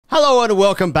Hello and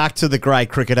welcome back to The Great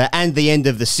Cricketer and the end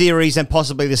of the series and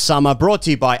possibly the summer, brought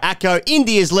to you by ACCO,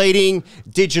 India's leading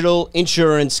digital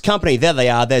insurance company. There they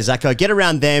are, there's ACCO. Get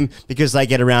around them because they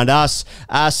get around us.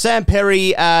 Sam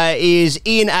Perry is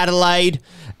in Adelaide.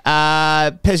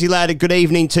 Pezzy lad, good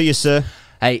evening to you, sir.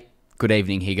 Hey, good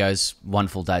evening, Higgins.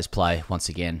 Wonderful day's play. Once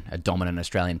again, a dominant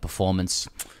Australian performance.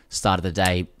 Started the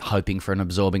day hoping for an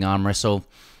absorbing arm wrestle.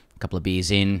 A couple of beers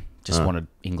in, just wanted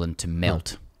England to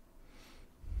melt.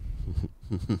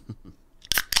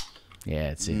 Yeah,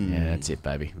 that's it. Yeah, that's it,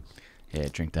 baby. Yeah,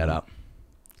 drink that up.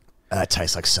 It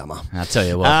tastes like summer. I'll tell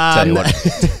you what.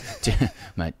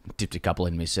 Mate, dipped a couple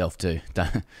in myself too.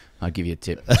 I'll give you a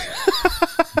tip.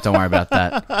 Don't worry about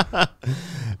that.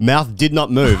 Mouth did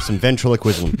not move. Some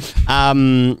ventriloquism.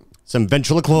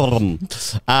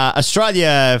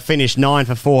 Australia finished 9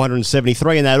 for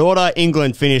 473 in that order.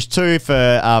 England finished 2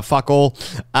 for fuck all.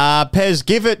 Pez,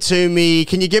 give it to me.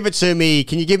 Can you give it to me?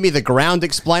 Can you give me the ground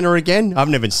explainer again? I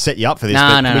haven't even set you up for this.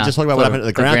 Can we just talk about what happened at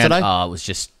the ground today? Oh, it was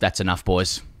just, that's enough,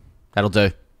 boys. That'll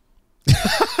do.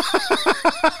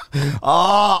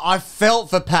 Oh, I felt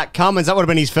for Pat Cummins. That would have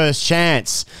been his first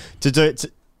chance to do it.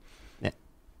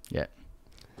 Yeah.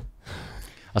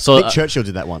 I saw Churchill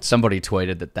did that once. Somebody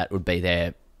tweeted that that would be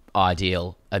their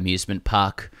ideal amusement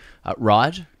park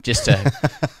ride, just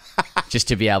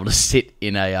to be able to sit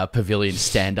in a pavilion,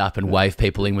 stand up, and wave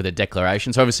people in with a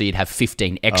declaration. So obviously you'd have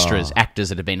 15 extras, actors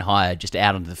that have been hired just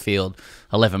out onto the field,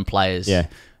 11 players out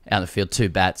on the field, 2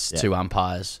 bats, 2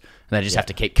 umpires, and they just have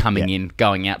to keep coming in,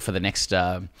 going out for the next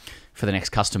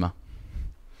customer.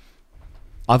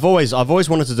 I've always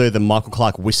wanted to do the Michael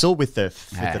Clark whistle with the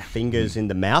fingers in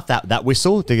the mouth. That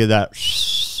whistle to get that,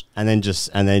 and then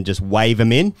just wave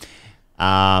them in.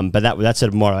 But that's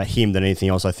more about him than anything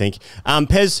else, I think.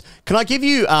 Pez, can I give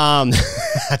you?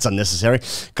 That's unnecessary.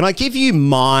 Can I give you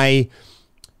my?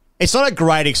 It's not a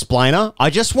great explainer.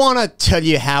 I just want to tell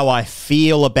you how I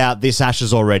feel about this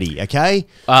Ashes already. Okay.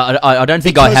 I don't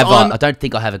think I have. I don't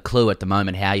think I have a clue at the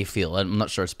moment how you feel. I'm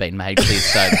not sure it's been made clear.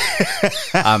 So,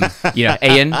 you know,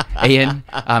 Ian,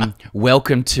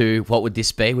 welcome to what would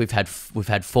this be? We've had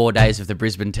 4 days of the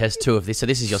Brisbane Test, 2 of this. So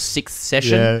this is your 6th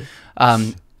session. Yeah.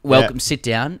 Welcome. Sit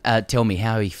down. Tell me,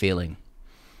 how are you feeling,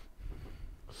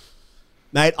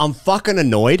 mate? I'm fucking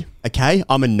annoyed. Okay,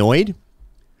 I'm annoyed.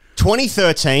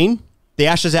 2013, the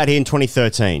Ashes out here in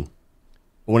 2013,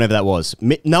 or whenever that was.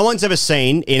 No one's ever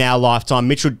seen in our lifetime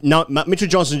Mitchell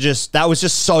Johnson that was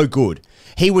just so good.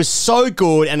 He was so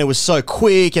good, and it was so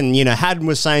quick, and, you know, Haddon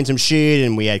was saying some shit,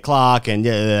 and we had Clark, and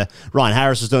Ryan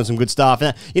Harris was doing some good stuff.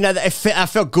 And, you know, that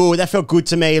felt good. That felt good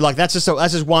to me. Like, that's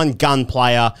just one gun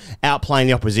player outplaying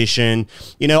the opposition.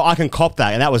 You know, I can cop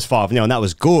that, and that was 5-0, and that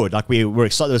was good. Like, we were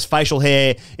excited. There was facial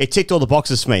hair. It ticked all the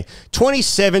boxes for me.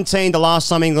 2017, the last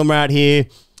time England were out here,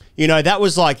 you know, that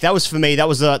was for me. That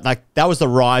was the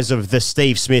rise of the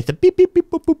Steve Smith. The beep beep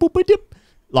beep boop boop boop boop.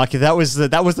 Like, that was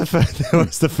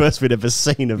the first we'd ever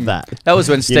seen of that. That was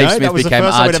when Steve Smith became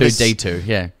R2-D2.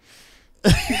 Yeah.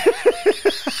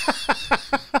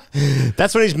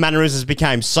 That's when his mannerisms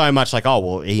became so much like, oh,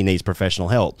 well, he needs professional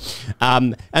help.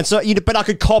 And so, you know, but I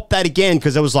could cop that again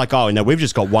because it was like, oh, no, we've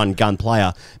just got one gun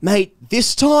player, mate.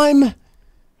 This time,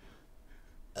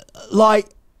 like,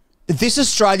 this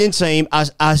Australian team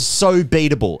are so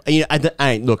beatable. You know,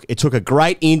 and look, it took a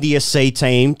great India C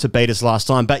team to beat us last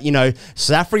time, but, you know,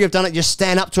 South Africa have done it. Just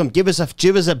stand up to them, give us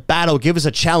a battle, give us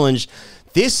a challenge.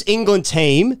 This England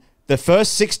team, the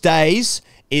first 6 days,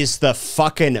 is the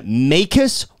fucking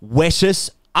meekest,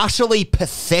 wettest, utterly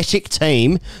pathetic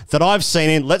team that I've seen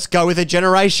in, let's go with a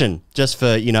generation, just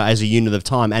for, you know, as a unit of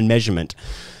time and measurement.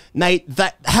 Mate,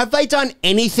 have they done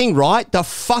anything right? The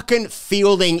fucking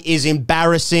fielding is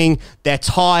embarrassing. They're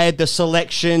tired. The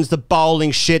selections, the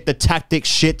bowling shit, the tactics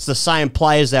shit's the same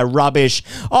players. They're rubbish.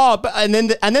 Oh, but and then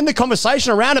the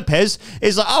conversation around it, Pez,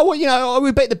 is like, oh, well, you know,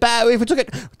 we beat the bad. If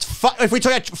we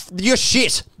took out your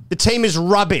shit, the team is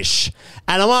rubbish,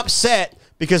 and I'm upset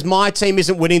because my team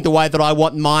isn't winning the way that I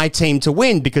want my team to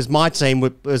win, because my team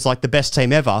was like the best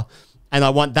team ever, and I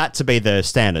want that to be the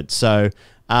standard. So.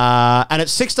 And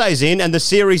it's 6 days in, and the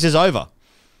series is over.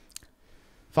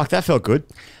 Fuck, that felt good.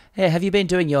 Yeah, have you been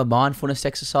doing your mindfulness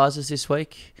exercises this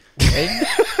week?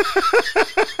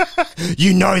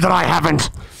 You know that I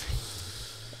haven't.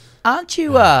 Aren't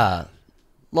you,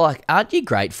 aren't you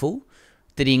grateful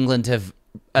that England have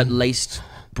at least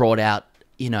brought out,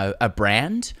 you know, a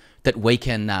brand that we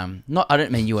can, I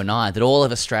don't mean you and I, that all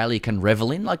of Australia can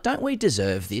revel in? Like, don't we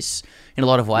deserve this in a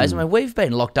lot of ways? I mean, we've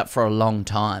been locked up for a long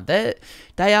time. They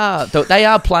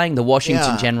are playing the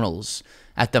Washington Generals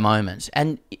at the moment.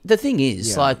 And the thing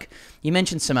is, like, you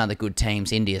mentioned some other good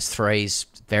teams, India's threes,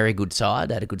 very good side.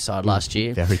 They had a good side last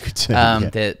year. Very good team.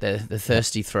 The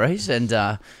thirsty threes and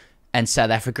South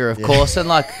Africa, of course. And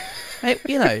like,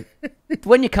 you know,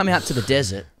 when you come out to the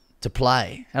desert to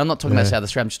play, and I'm not talking about South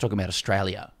Australia, I'm just talking about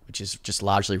Australia, which is just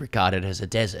largely regarded as a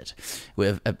desert,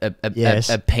 with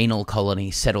a penal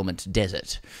colony settlement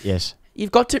desert. Yes.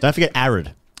 You've got to Don't forget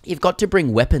arid. You've got to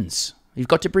bring weapons. You've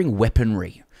got to bring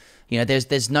weaponry. You know,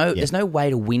 there's no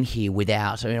way to win here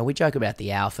without. I mean, we joke about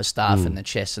the alpha stuff and the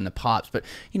chess and the pipes, but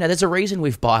you know, there's a reason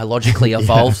we've biologically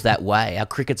evolved that way. Our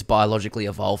cricket's biologically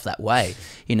evolved that way.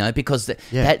 You know, because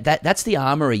that's the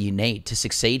armory you need to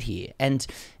succeed here. And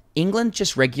England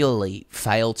just regularly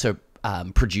fail to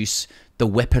produce the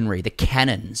weaponry, the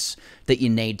cannons that you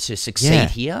need to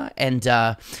succeed here. And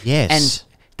and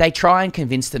they try and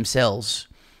convince themselves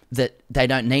that they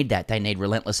don't need that. They need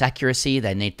relentless accuracy.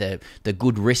 They need the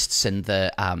good wrists and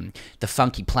the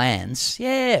funky plans.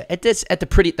 Yeah, it does at the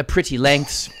pretty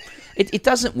lengths. It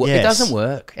doesn't work. It doesn't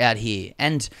work out here.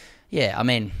 And yeah, I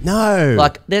mean, no,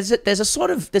 like there's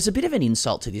a bit of an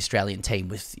insult to the Australian team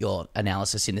with your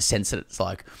analysis, in the sense that it's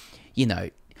like, you know,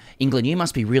 England, you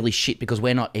must be really shit because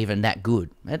we're not even that good.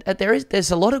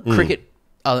 There's a lot of cricket.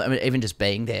 I mean, even just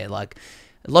being there, like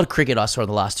a lot of cricket I saw in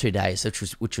the last 2 days,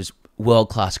 which was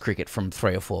world-class cricket from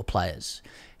 3 or 4 players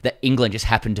that England just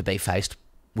happened to be faced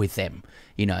with them.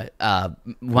 You know,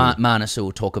 MARNU'S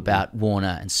will talk about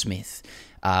Warner and Smith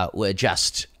were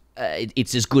just...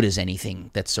 it's as good as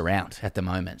anything that's around at the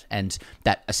moment, and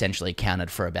that essentially accounted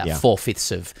for about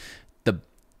 4/5 of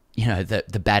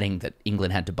the batting that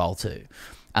England had to bowl to.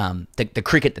 The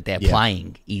cricket that they're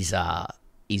playing is at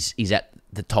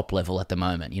the top level at the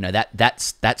moment. You know,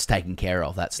 that's taken care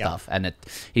of, that stuff, and it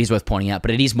is worth pointing out.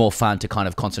 But it is more fun to kind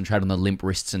of concentrate on the limp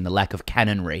wrists and the lack of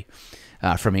cannonry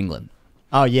from England.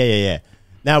 Oh yeah.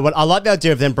 Now, what I like the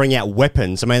idea of them bringing out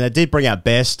weapons. I mean, they did bring out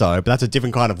Bairstow, but that's a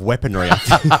different kind of weaponry. I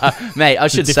think. Mate, I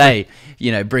should say,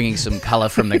 you know, bringing some colour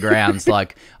from the grounds.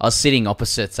 Like, I was sitting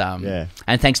opposite, and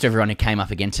thanks to everyone who came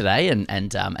up again today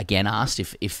and again asked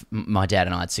if my dad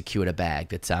and I had secured a bag.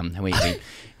 That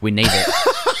we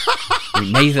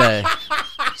neither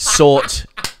sought,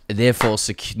 therefore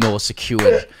nor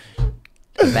secured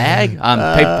a bag.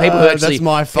 People who actually... That's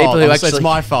my fault. It's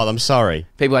my fault. I'm sorry.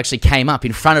 People actually came up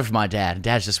in front of my dad. And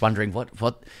Dad's just wondering,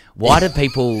 why do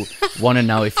people want to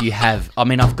know if you have... I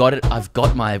mean, he's got a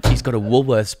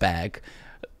Woolworths bag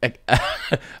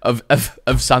of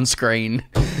sunscreen,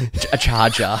 a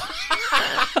charger...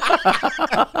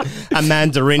 a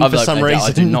mandarin for some reason.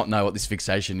 I do not know what this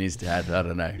fixation is, Dad. I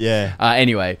don't know. Yeah.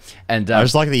 Anyway, and I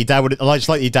just like that your dad would. I just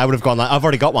like that your dad would have gone like, I've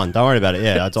already got one. Don't worry about it.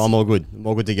 Yeah, I'm all good. I'm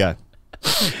all good to go.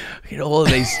 You know, all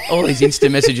these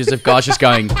Insta messages of guys just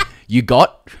going, you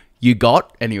got.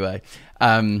 Anyway,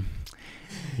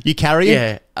 you carry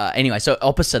it. Yeah. Anyway, so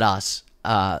opposite us,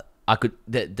 I could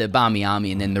the Barmy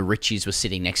Army and then the Richies were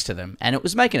sitting next to them, and it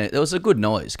was making there was a good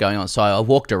noise going on. So I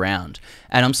walked around,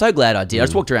 and I'm so glad I did. I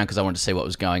just walked around because I wanted to see what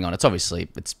was going on. It's obviously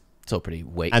it's all pretty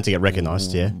weak, and to get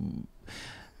recognised. Yeah.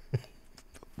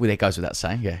 Well, that goes without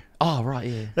saying. Yeah. Oh right.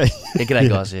 Yeah. Yeah. G'day,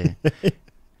 guys. Yeah.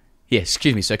 Yeah.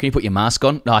 Excuse me, sir. Can you put your mask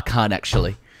on? No, I can't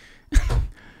actually.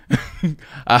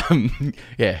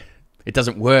 Yeah. It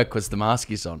doesn't work because the mask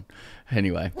is on.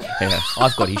 Anyway,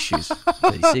 I've got issues.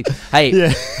 36. Hey,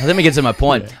 let me get to my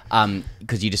point.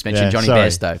 Because you just mentioned Johnny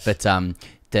Bairstow, but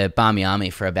the Barmy Army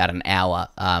for about an hour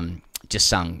just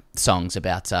sung songs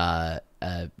about Johnny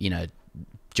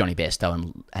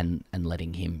Bairstow and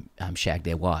letting him shag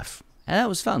their wife, and that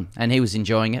was fun, and he was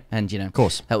enjoying it, and of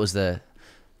course that was the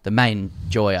main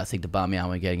joy I think the Barmy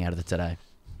Army were getting out of it today.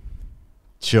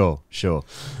 Sure.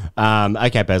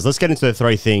 Okay, Baz, let's get into the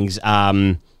 3 things.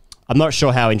 I'm not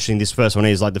sure how interesting this first one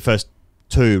is, like the first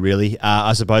 2, really,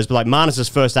 I suppose. But like MARNU'S'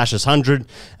 first Ashes 100,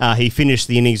 he finished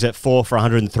the innings at 4 for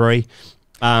 103.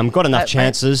 Got enough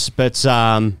chances, but...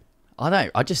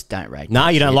 I just don't rate. No,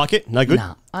 you don't like it? No good?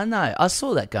 No, I know. I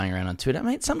saw that going around on Twitter. I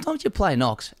mean, sometimes you play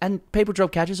knocks and people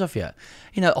drop catches off you.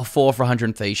 4 for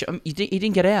 103. He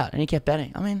didn't get out and he kept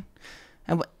batting. I mean,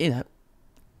 and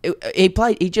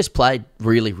he just played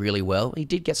really, really well. He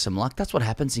did get some luck. That's what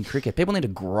happens in cricket. People need to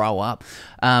grow up.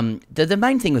 The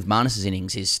main thing with MARNU'S'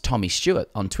 innings is Tommy Stewart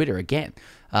on Twitter again.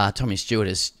 Tommy Stewart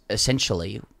is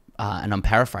essentially, and I'm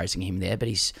paraphrasing him there, but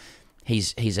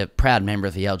he's a proud member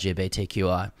of the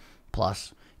LGBTQI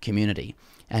plus community.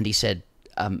 And he said,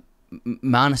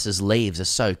 MARNU'S' leaves are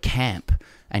so camp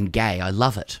and gay. I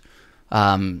love it.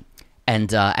 And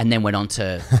then went on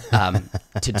to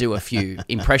do a few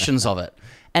impressions of it.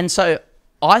 And so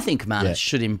I think MARNU'S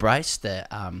should embrace the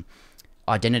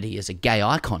identity as a gay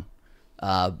icon.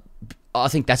 I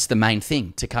think that's the main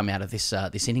thing to come out of this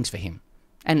innings for him.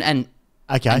 And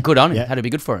Okay. And good on him. Yeah. Had to be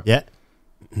good for him. Yeah.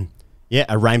 Yeah,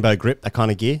 a rainbow grip, that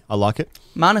kind of gear. I like it.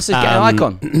 Marnus is an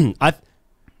icon.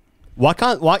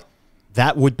 Why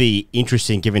that would be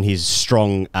interesting given his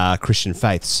strong Christian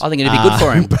faiths. I think it'd be good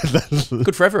for him.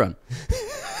 Good for everyone.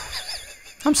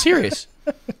 I'm serious.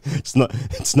 It's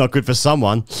not good for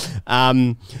someone.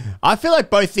 I feel like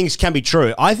both things can be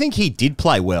true. I think he did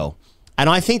play well. And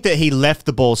I think that he left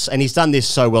the ball, and he's done this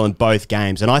so well in both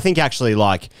games. And I think actually,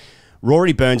 like,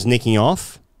 Rory Burns nicking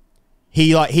off,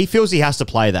 he feels he has to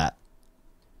play that.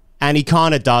 And he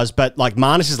kind of does, but like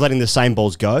Marnus is letting the same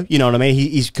balls go. You know what I mean?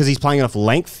 He's because he's playing off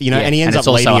length, and he ends up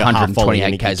leading a half volley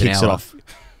and he kicks it off.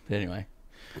 But anyway,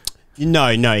 no,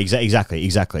 exactly.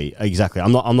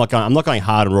 I'm not going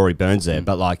hard on Rory Burns there,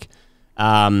 but like,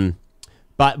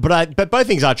 but both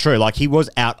things are true. Like he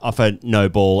was out off a no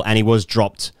ball and he was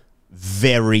dropped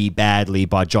very badly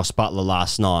by Josh Butler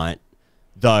last night.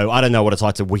 Though I don't know what it's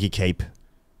like to wicket keep,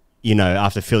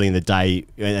 after filling the day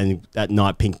and at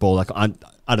night pink ball. Like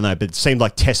I don't know, but it seemed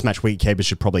like test match wicketkeepers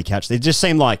should probably catch. It just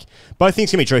seemed like both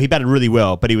things can be true. He batted really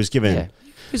well, but he was given. Yeah.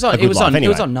 It was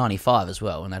on 95 as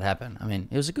well when that happened. I mean,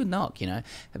 it was a good knock.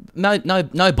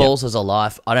 No balls as a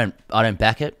life. I don't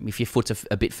back it. If your foot's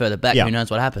a bit further back, who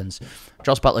knows what happens?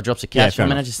 Josh Butler drops a catch.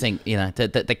 I just think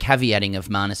the caveating of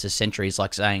Marnus' century is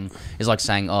like saying,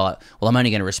 oh, well, I'm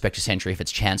only going to respect a century if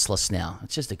it's chanceless now.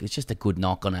 It's just a good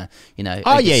knock on a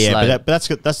Oh yeah, but that's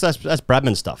good. That's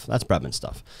Bradman stuff. That's Bradman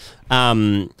stuff.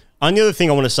 Only other thing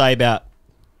I want to say about.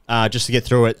 Just to get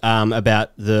through it,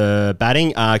 about the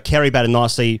batting. Kerry batted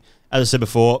nicely, as I said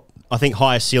before. I think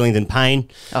higher ceiling than Payne.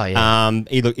 Oh yeah,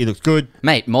 he looked good,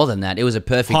 mate. More than that, it was a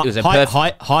perfect.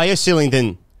 Higher ceiling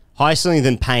than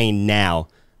Payne now.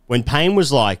 When Payne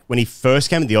was like when he first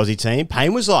came to the Aussie team,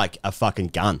 Payne was like a fucking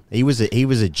gun. He was a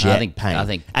jet. I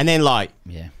think, and then like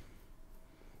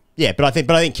yeah. But I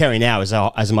think Kerry now is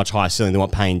a much higher ceiling than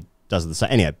what Payne does at the same.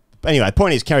 Anyway, the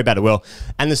point is Kerry batted well,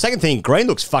 and the second thing, Green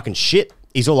looks fucking shit.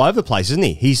 He's all over the place, isn't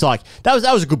he? He's like that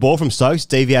was a good ball from Stokes.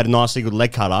 Deviated nicely, good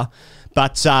leg cutter,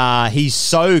 but he's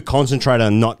so concentrated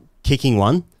on not kicking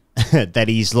one that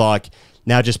he's like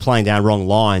now just playing down wrong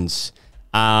lines.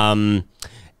 The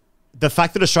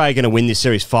fact that Australia are going to win this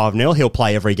series 5-0, he'll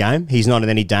play every game. He's not in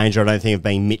any danger, I don't think, of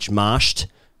being Mitch Marshed,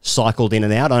 cycled in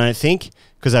and out. I don't think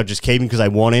because they'll just keep him because they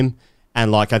want him. And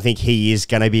like I think he is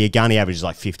going to be a gun. He averages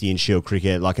like 50 in Shield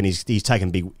cricket. Like, and he's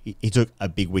taken he took a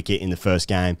big wicket in the first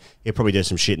game. He'll probably do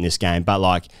some shit in this game. But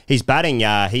like he's batting,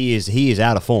 he is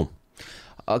out of form.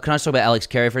 Can I talk about Alex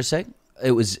Carey for a sec?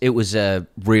 It was a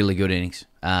really good innings,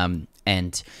 and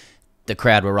the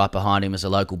crowd were right behind him as a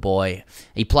local boy.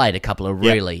 He played a couple of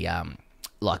really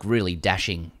really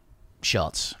dashing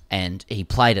shots, and he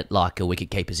played it like a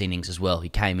wicket-keeper's innings as well. He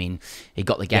came in, he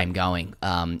got the game going.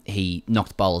 He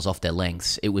knocked bowlers off their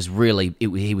lengths. It was really,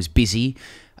 he was busy,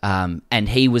 and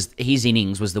his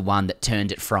innings was the one that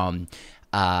turned it from,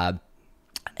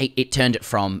 it turned it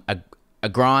from a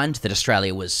grind that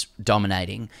Australia was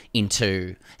dominating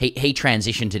into, he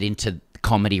transitioned it into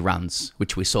comedy runs,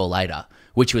 which we saw later,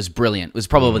 which was brilliant. It was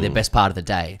probably the best part of the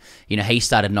day. He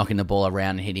started knocking the ball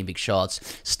around and hitting big shots.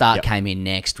 Stark came in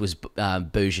next, was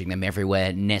bouging them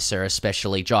everywhere. NESER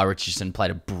especially. Jai Richardson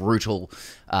played a brutal,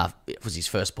 it was his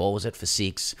first ball, was it, for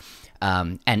 6.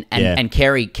 And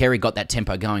Carey got that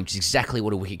tempo going, which is exactly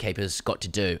what a wicketkeeper's got to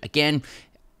do. Again,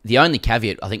 the only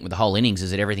caveat, I think, with the whole innings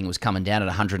is that everything was coming down at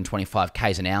 125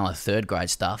 k's an hour, third grade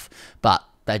stuff, but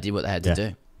they did what they had to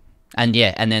do. And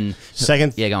then...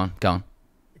 Second... Yeah, go on. Go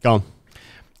on.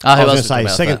 I was going to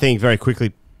say, second thing very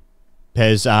quickly,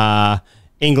 Pez,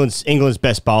 England's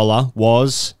best bowler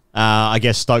was, I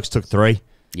guess Stokes took 3.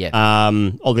 Yeah.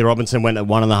 Ollie Robinson went at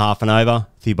 1.5 and over.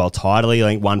 He bowled tidily, I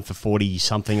think 1 for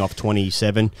 40-something off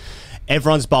 27.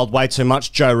 Everyone's bowled way too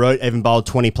much. Joe Root even bowled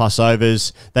 20-plus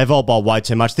overs. They've all bowled way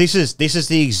too much. This is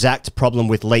the exact problem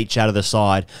with Leach out of the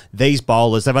side. These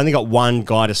bowlers, they've only got one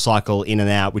guy to cycle in and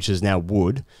out, which is now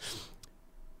Wood.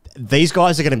 These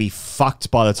guys are going to be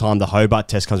fucked by the time the Hobart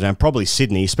test comes around, probably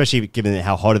Sydney, especially given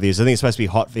how hot it is. I think it's supposed to be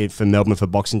hot for Melbourne for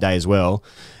Boxing Day as well.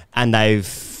 And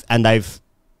they've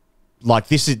like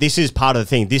this is part of the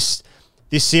thing. This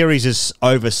series is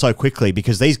over so quickly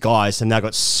because these guys have now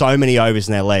got so many overs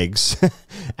in their legs,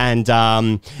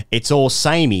 and it's all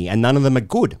samey, and none of them are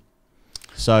good.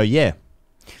 So yeah,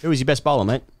 who was your best bowler,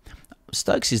 mate?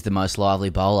 Stokes is the most lively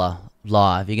bowler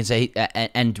live. You can say,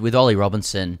 and with Ollie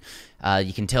Robinson,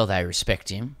 you can tell they respect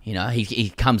him. He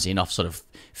comes in off sort of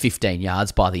 15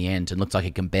 yards by the end and looks like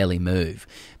he can barely move,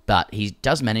 but he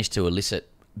does manage to elicit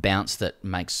bounce that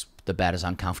makes the batters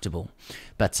uncomfortable.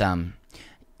 But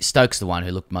Stokes the one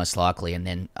who looked most likely, and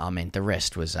then I mean the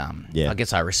rest was. I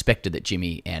guess I respected that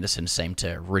Jimmy Anderson seemed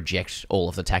to reject all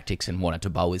of the tactics and wanted to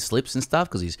bowl with slips and stuff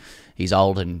because he's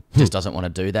old and just doesn't want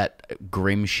to do that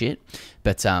grim shit.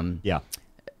 But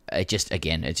it just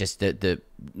the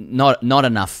not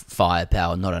enough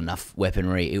firepower, not enough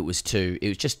weaponry. It was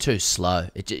just too slow.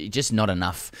 Just not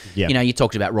enough. Yeah. You know, you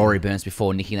talked about Rory Burns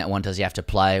before nicking that one. Does he have to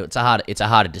play? It's a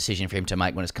harder decision for him to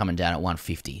make when it's coming down at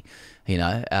 150. You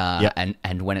know,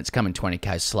 and when it's coming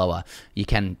 20k slower, you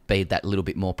can be that little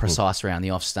bit more precise around the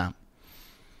off stump.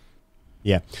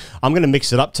 Yeah. I'm going to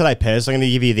mix it up today, Pez. I'm going to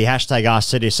give you the hashtag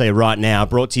AskCDC right now,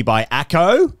 brought to you by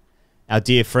ACCO, our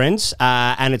dear friends,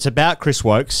 and it's about Chris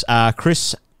Woakes.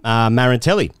 Chris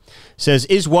Marantelli says,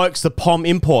 is Woakes the POM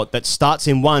import that starts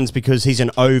in ones because he's an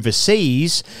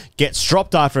overseas, gets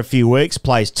dropped after a few weeks,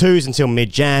 plays twos until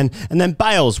mid-Jan, and then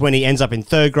bails when he ends up in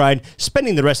third grade,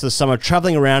 spending the rest of the summer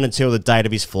travelling around until the date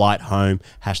of his flight home?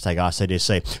 Hashtag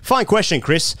RCDC. Fine question,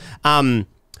 Chris. I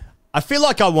feel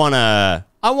like I want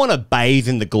to bathe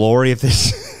in the glory of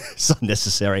this. It's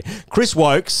unnecessary. Chris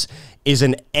Woakes is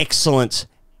an excellent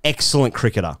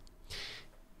cricketer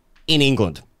in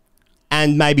England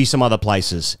and maybe some other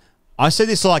places. I said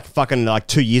this like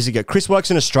 2 years ago. Chris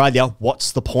Woakes in Australia.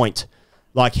 What's the point?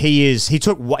 Like he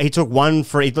took one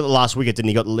for the last wicket, didn't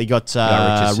he? He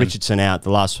got Richardson out the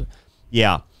last.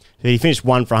 Yeah, he finished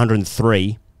one for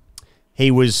 103. He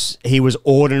was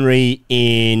ordinary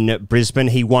in Brisbane.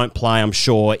 He won't play, I'm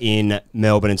sure, in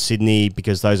Melbourne and Sydney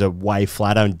because those are way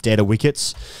flatter and deader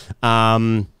wickets.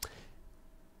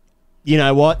 You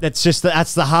know what? That's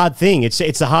the hard thing. It's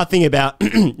the hard thing about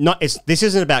this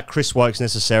isn't about Chris Woakes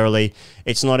necessarily.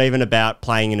 It's not even about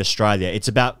playing in Australia. It's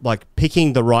about like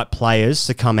picking the right players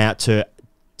to come out to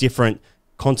different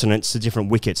continents, to different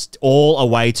wickets, all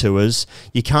away tours.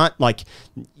 You can't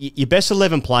your best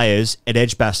 11 players at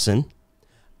Edgbaston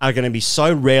are going to be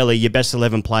so rarely your best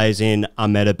 11 players in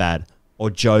Ahmedabad or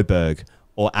Joburg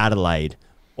or Adelaide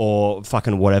or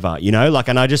fucking whatever, you know?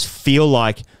 And I just feel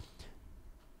like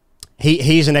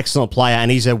he's an excellent player and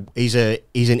he's an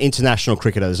international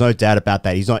cricketer. There's no doubt about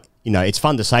that. He's not, it's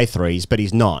fun to say threes, but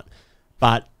he's not.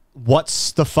 But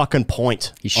what's the fucking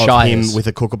point of him with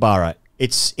a kookaburra?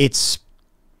 It's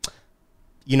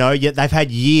they've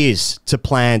had years to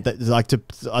plan that,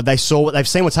 they've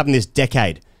seen what's happened this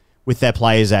decade with their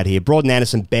players out here. Broad and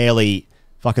Anderson barely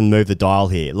fucking move the dial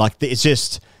here. It's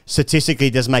just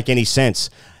statistically doesn't make any sense.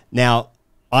 Now,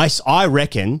 I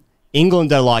reckon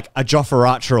England are like a Jofra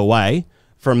Archer away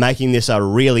from making this a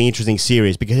really interesting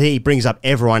series because he brings up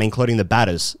everyone, including the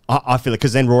batters. I feel it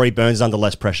because then Rory Burns is under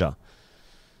less pressure.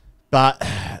 But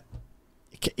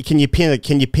can you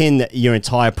pin your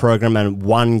entire program on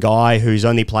one guy who's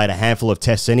only played a handful of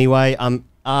tests anyway?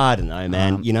 I don't know,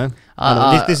 man.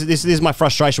 This is my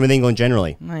frustration with England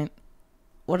generally. Mate,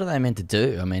 what are they meant to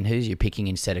do? I mean, who's you picking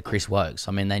instead of Chris Woakes?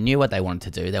 I mean, they knew what they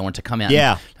wanted to do. They wanted to come out.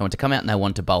 Yeah. They wanted to come out and they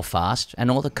wanted to bowl fast,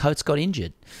 and all the coats got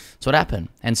injured. That's what happened.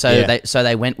 And so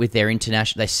they went with their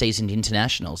seasoned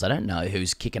internationals. They don't know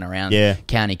who's kicking around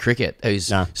county cricket,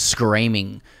 who's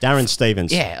screaming. Darren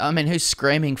Stevens. Yeah, I mean, who's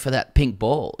screaming for that pink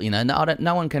ball?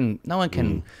 No one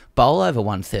can bowl over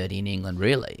 130 in England,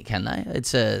 really, can they?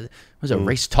 Was it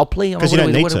Reece Topley? Because you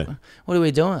don't need to. What are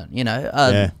we doing?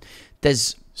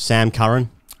 There's Sam Curran.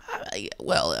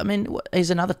 Well, I mean, he's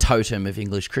another totem of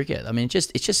English cricket. I mean, it's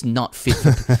just not fit.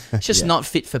 For, not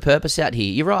fit for purpose out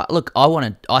here. You're right. Look,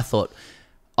 I thought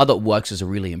Woakes was a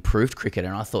really improved cricketer,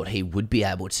 and I thought he would be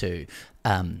able to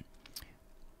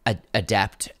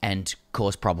adapt and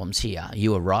cause problems here.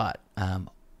 You were right.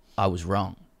 I was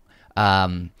wrong.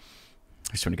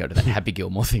 I just want to go to that Happy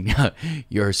Gilmore thing now.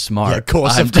 You're smart. Yeah, of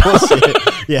course.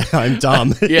 Yeah, I'm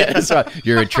dumb. Yeah, that's right.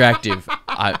 You're attractive.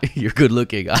 You're good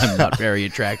looking. I'm not very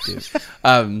attractive.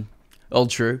 All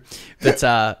true. But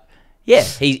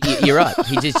you're right.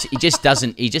 He just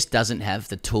doesn't have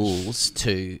the tools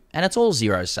to, and it's all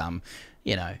zero sum.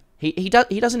 He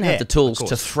doesn't have the tools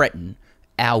to threaten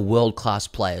our world-class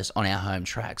players on our home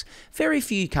tracks. Very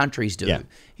few countries do.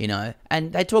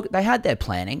 And they had their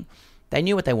planning. They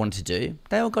knew what they wanted to do.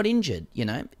 They all got injured,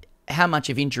 How much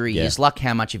of injury is luck?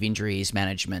 How much of injury is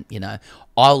management?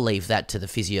 I'll leave that to the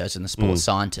physios and the sports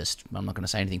scientists. I'm not going to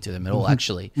say anything to them at all,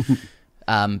 actually.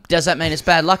 Does that mean it's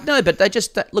bad luck? No, but they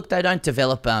just look. They don't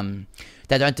develop.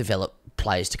 They don't develop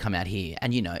players to come out here,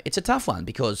 and it's a tough one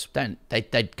because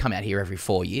they come out here every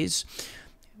 4 years.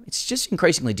 It's just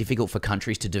increasingly difficult for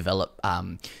countries to develop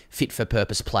fit for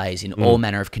purpose players in all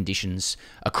manner of conditions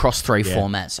across three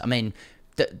formats. I mean.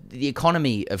 The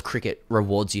economy of cricket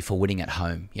rewards you for winning at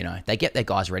home. They get their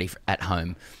guys ready at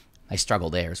home. They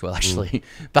struggle there as well, actually.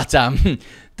 But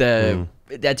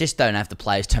they just don't have the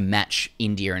players to match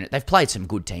India. And they've played some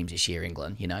good teams this year,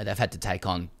 England. You know, they've had to take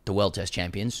on the World Test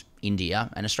champions, India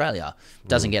and Australia.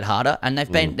 Doesn't get harder, and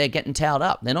they're getting towed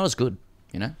up. They're not as good,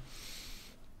 you know?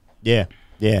 Yeah,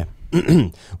 yeah.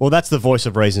 Well, that's the voice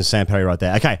of reason, Sam Perry, right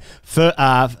there. Okay, third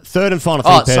and final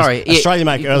thing. Oh, sorry. Australia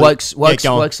make early.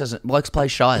 Wokes plays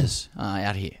Shires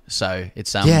out here, so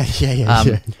it's Because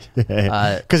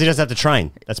he doesn't have to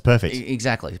train. That's perfect.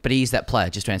 Exactly, but he's that player.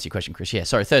 Just to answer your question, Chris. Yeah,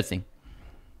 sorry. Third thing.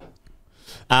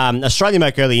 Australia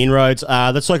make early inroads.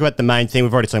 Let's talk about the main thing.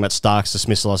 We've already talked about Stark's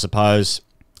dismissal, I suppose.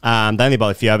 They only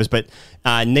bowled a few overs, but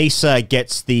Nisa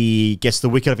gets the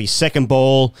wicket of his second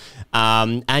ball.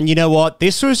 And you know what?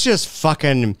 This was just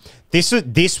fucking... This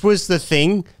was the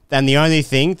thing, and the only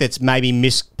thing that's maybe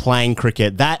missed playing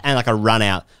cricket. That and like a run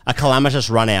out. A calamitous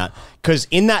run out. Because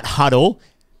in that huddle...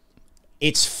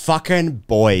 It's fucking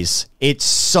boys. It's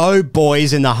so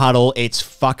boys in the huddle. It's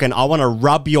fucking, I want to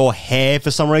rub your hair for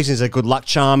some reason. Is it a good luck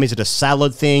charm? Is it a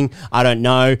salad thing? I don't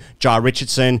know. Jai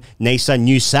Richardson, Nisa,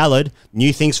 new salad,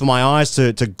 new things for my eyes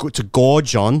to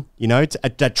gorge on, you know,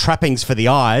 trappings for the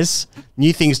eyes,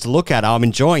 new things to look at. I'm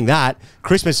enjoying that.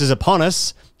 Christmas is upon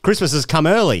us. Christmas has come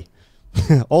early.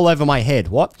 All over my head.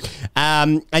 What?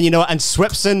 And you know, and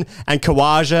Swepson and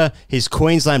Khawaja, his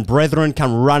Queensland brethren,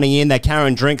 come running in. They're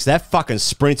carrying drinks. They're fucking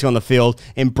sprinting on the field,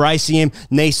 embracing him.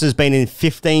 Nisa's been in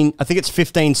 15, I think it's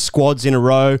 15 squads in a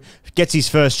row. Gets his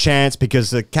first chance because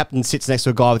the captain sits next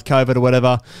to a guy with COVID or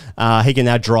whatever. He can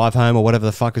now drive home or whatever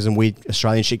the fuck is some weird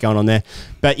Australian shit going on there.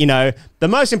 But, you know, the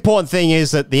most important thing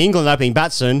is that the England opening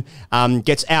batsman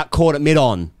gets out caught at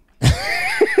mid-on.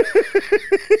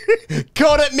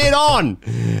 Caught it mid-on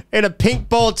in a pink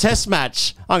ball test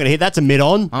match. I'm going to hit that to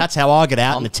mid-on. That's how I get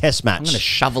out in the test match. I'm going to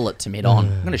shovel it to mid-on.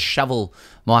 I'm going to shovel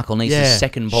Michael Nisa's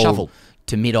second ball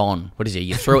to mid-on. What is it?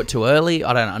 You threw it too early?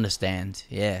 I don't understand.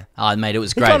 Yeah. Oh, mate, it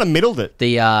was great. He kind of middled it.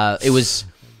 There was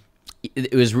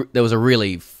a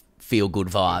really feel-good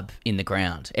vibe in the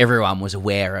ground. Everyone was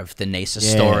aware of the Nisa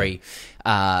story.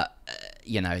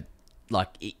 You know,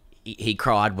 like... He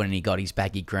cried when he got his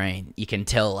baggy green. You can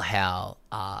tell how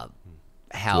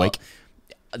weak.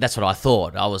 That's what I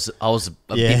thought. I was a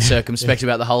bit circumspect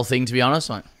about the whole thing, to be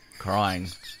honest. Like crying.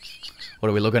 What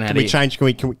are we looking at? Can we change? Can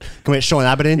we get Sean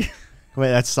Abbott in?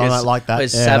 That's I don't like that.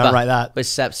 Where's I Saba? don't rate that. Where's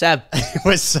Sab?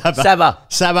 Where's Saba?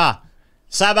 Saba.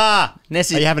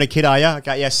 Nessie. Are you having a kid? Are you?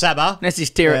 Okay, yeah, Saba. Nessie's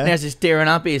tearing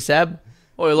up here, Sab.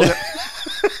 What are you looking at?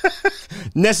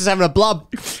 Ness is having a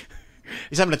blub.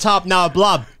 He's having a top, no, a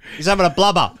blub. He's having a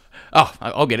blubber. Oh,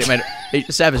 I'll get it, mate.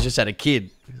 Sab has just had a kid.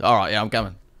 All right, yeah, I'm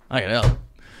coming. Okay,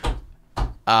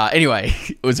 anyway,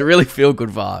 it was a really feel-good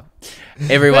vibe.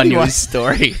 Everyone knew his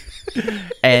story.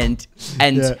 and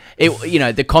it, you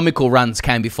know, the comical runs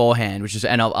came beforehand, which is,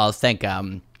 and I'll thank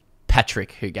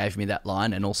Patrick, who gave me that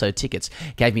line, and also Tickets,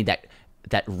 gave me that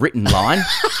written line.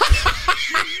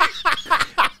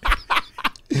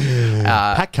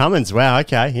 Pat Cummins, wow,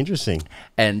 okay, interesting.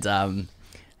 And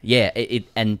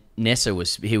and Nessa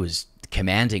was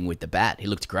commanding with the bat. He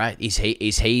looked great. Is he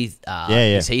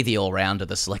the all rounder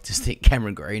the selectors think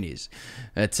Cameron Green is?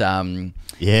 It's he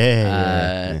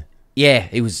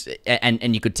was,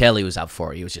 and you could tell he was up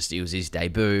for it. It was his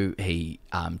debut. He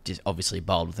just obviously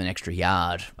bowled with an extra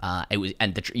yard.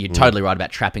 You're totally right about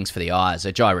trappings for the eyes.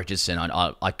 So Jai Richardson,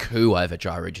 I coo over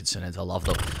Jai Richardson, as I love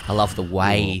the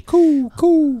way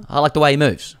cool. I like the way he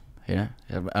moves. You know,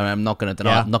 I'm not going to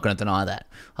deny. I'm not going to deny that.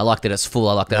 I like that it's full.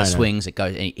 I like that it swings.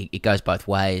 It goes both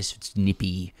ways. It's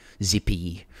nippy,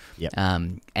 zippy. Yep.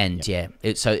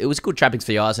 So it was good trappings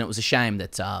for the eyes, and it was a shame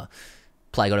that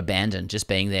play got abandoned just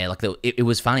being there. Like it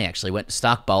was funny actually. When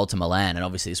Stark bowled to Milan, and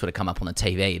obviously this would have come up on the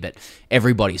TV, but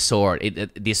everybody saw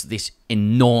it. This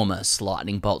enormous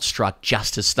lightning bolt struck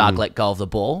just as Stark let go of the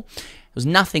ball. There was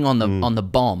nothing on the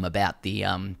bomb about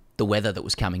the weather that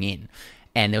was coming in.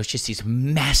 And there was just this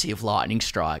massive lightning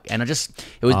strike, and it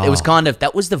was kind of,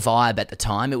 that was the vibe at the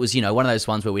time. It was, you know, one of those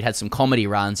ones where we had some comedy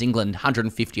runs. England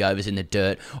 150 overs in the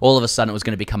dirt. All of a sudden, it was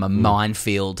going to become a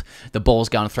minefield. The ball's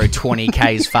going through 20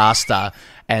 k's faster,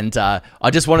 and I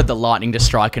just wanted the lightning to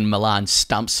strike and Milan's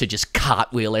stumps to just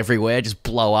cartwheel everywhere, just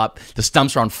blow up. The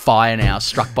stumps are on fire now,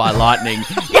 struck by lightning.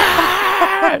 Yeah!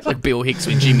 It's like Bill Hicks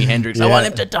with Jimi Hendrix. I want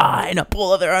them to die in a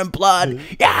pool of their own blood.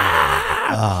 Yeah.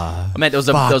 I mean, there was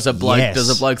a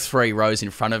bloke 3 rows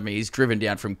in front of me. He's driven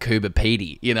down from Cuba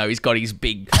Petey. You know, he's got his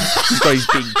big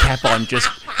cap on, just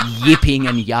yipping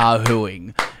and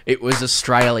yahooing. It was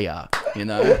Australia. You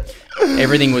know,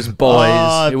 everything was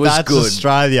boys. It was that's good.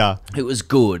 Australia. It was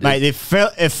good. Mate, it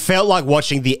felt like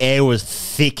watching the air was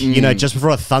thick, you know, just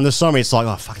before a thunderstorm. It's like,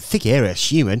 oh, fucking thick air, it's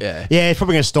human. Yeah. Yeah, it's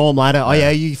probably going to storm later. Oh, yeah,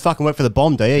 you fucking work for the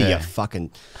bomb, do you? Yeah. You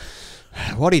fucking...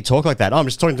 Why do you talk like that? Oh, I'm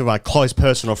just talking to my close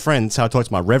personal friends, how I talk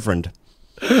to my reverend.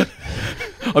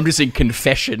 I'm just in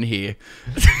confession here.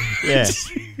 Yeah.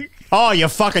 Oh, you're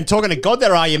fucking talking to God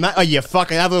there, are you, mate? Oh, you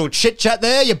fucking have a little chit-chat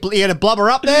there? You're going to blubber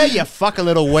up there? You fucking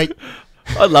little weak...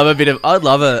 I'd love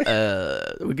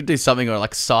we could do something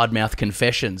like side mouth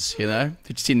confessions, you know?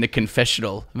 Just in the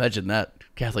confessional. Imagine that.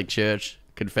 Catholic Church,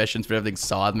 confessions, but everything's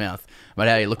side mouth. Mate,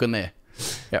 how you looking there?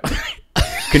 Yeah.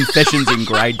 Confessions in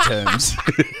grade terms.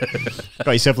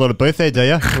 Got yourself a little booth there, do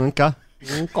you? Okay.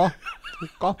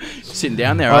 Sitting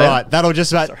down there, All are right, that'll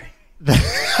just about...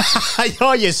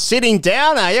 Oh, you're sitting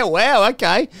down, are you? Wow,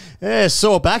 okay. Yeah,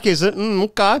 sore back, is it?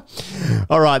 Okay.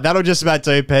 All right, that'll just about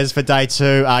do, Pez, for day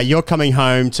 2. You're coming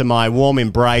home to my warm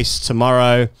embrace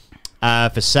tomorrow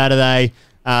for Saturday.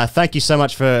 Thank you so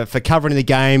much for covering the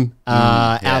game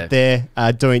out there,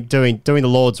 doing the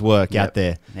Lord's work out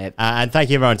there. Yep. And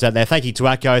thank you, everyone out there. Thank you to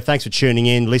Acco. Thanks for tuning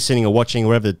in, listening, or watching,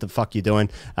 whatever the fuck you're doing.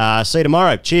 See you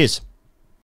tomorrow. Cheers.